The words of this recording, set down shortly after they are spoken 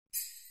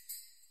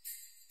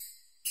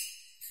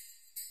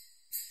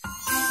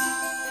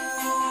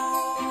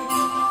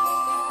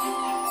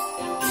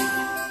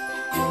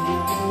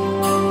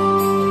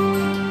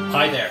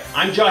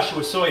I'm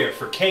Joshua Sawyer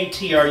for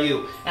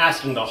KTRU,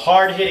 asking the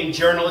hard-hitting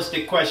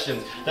journalistic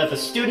questions that the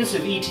students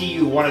of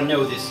ETU want to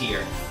know this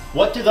year.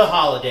 What do the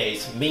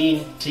holidays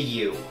mean to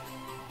you?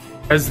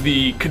 As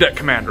the cadet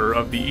commander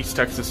of the East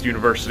Texas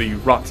University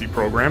ROTC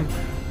program,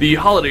 the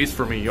holidays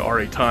for me are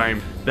a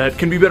time that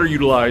can be better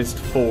utilized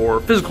for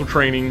physical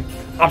training,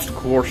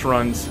 obstacle course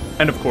runs,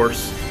 and of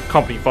course,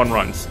 company fun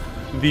runs.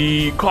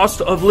 The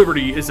cost of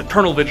liberty is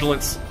eternal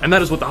vigilance, and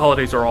that is what the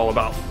holidays are all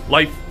about.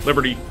 Life,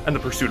 liberty, and the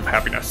pursuit of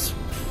happiness.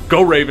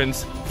 Go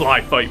Ravens,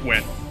 fly, fight,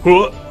 win.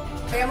 Huh.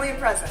 Family and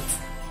presents.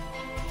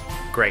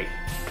 Great.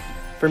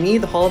 For me,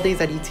 the holidays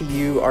at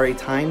ETU are a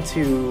time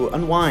to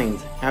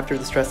unwind after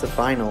the stress of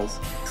finals.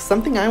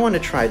 Something I want to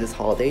try this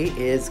holiday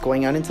is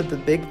going out into the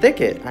Big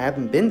Thicket. I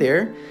haven't been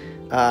there.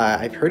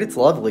 I've heard it's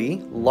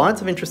lovely.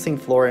 Lots of interesting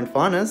flora and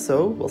fauna,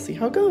 so we'll see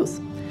how it goes.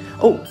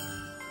 Oh,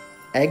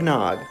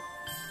 eggnog.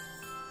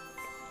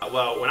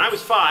 Well, when I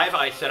was 5,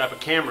 I set up a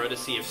camera to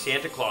see if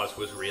Santa Claus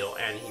was real,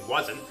 and he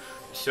wasn't.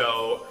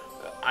 So,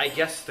 I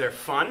guess they're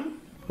fun?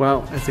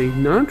 Well, as a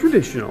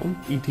non-traditional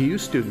ETU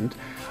student,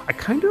 I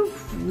kind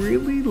of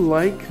really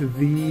like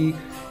the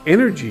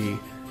energy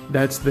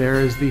that's there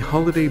as the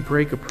holiday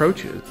break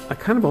approaches. I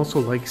kind of also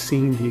like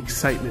seeing the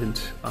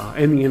excitement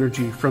and the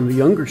energy from the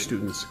younger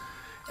students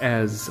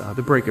as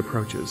the break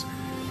approaches.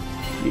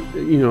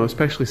 You know,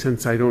 especially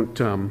since I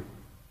don't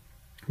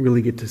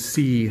really get to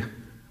see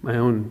my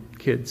own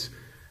kids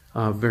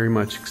very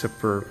much, except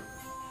for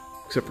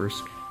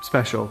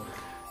special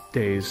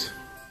days.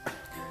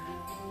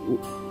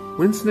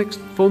 When's the next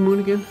full moon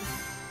again?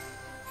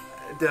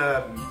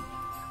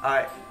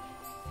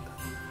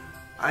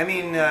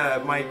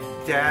 My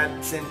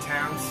dad's in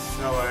town,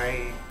 so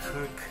I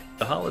cook.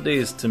 The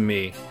holidays, to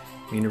me,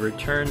 mean a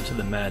return to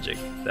the magic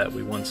that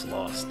we once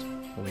lost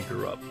when we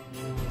grew up.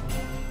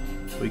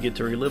 We get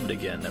to relive it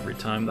again every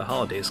time the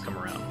holidays come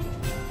around,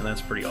 and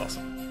that's pretty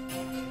awesome.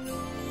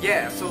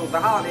 Yeah, so the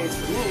holidays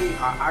for me,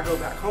 I go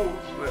back home,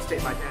 I stay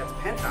at my dad's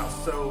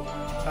penthouse, so,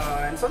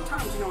 and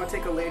sometimes, you know, I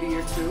take a lady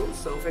or two,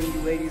 so if any of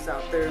you ladies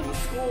out there in the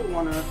school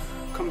want to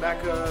come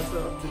back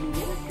to New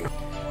York.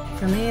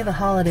 For me, the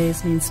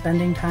holidays mean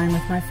spending time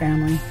with my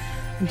family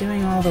and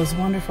doing all those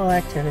wonderful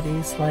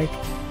activities like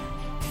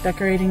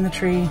decorating the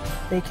tree,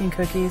 baking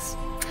cookies,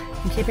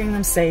 and keeping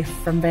them safe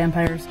from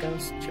vampires,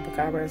 ghosts,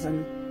 chupacabras,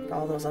 and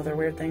all those other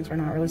weird things we're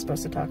not really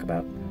supposed to talk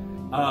about.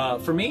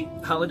 For me,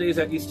 holidays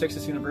at East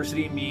Texas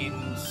University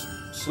means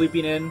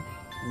sleeping in,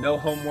 no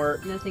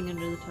homework. Nothing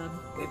under the tub.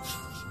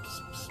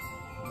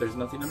 There's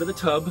nothing under the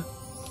tub.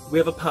 We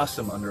have a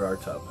possum under our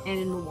tub. And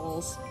in the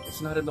walls.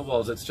 It's not in the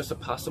walls, it's just a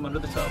possum under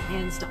the tub.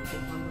 And stomping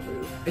on the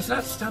roof. It's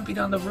not stomping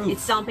on the roof.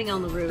 It's stomping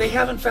on the roof. They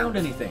haven't found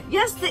anything.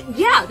 Yes, they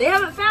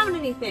haven't found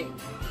anything.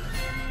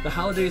 The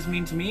holidays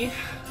mean to me,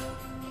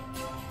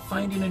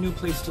 finding a new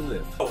place to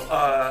live.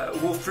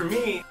 Well, for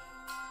me...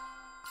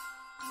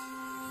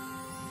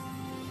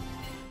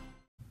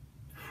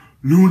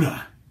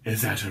 Luna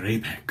is at her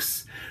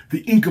apex.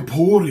 The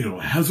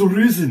incorporeal has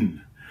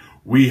arisen.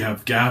 We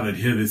have gathered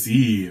here this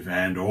eve,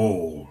 and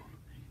all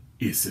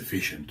is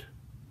sufficient.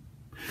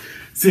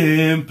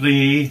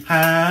 Simply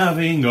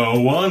having a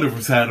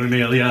wonderful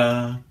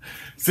Saturnalia.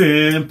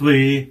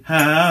 Simply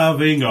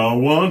having a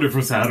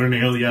wonderful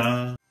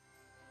Saturnalia.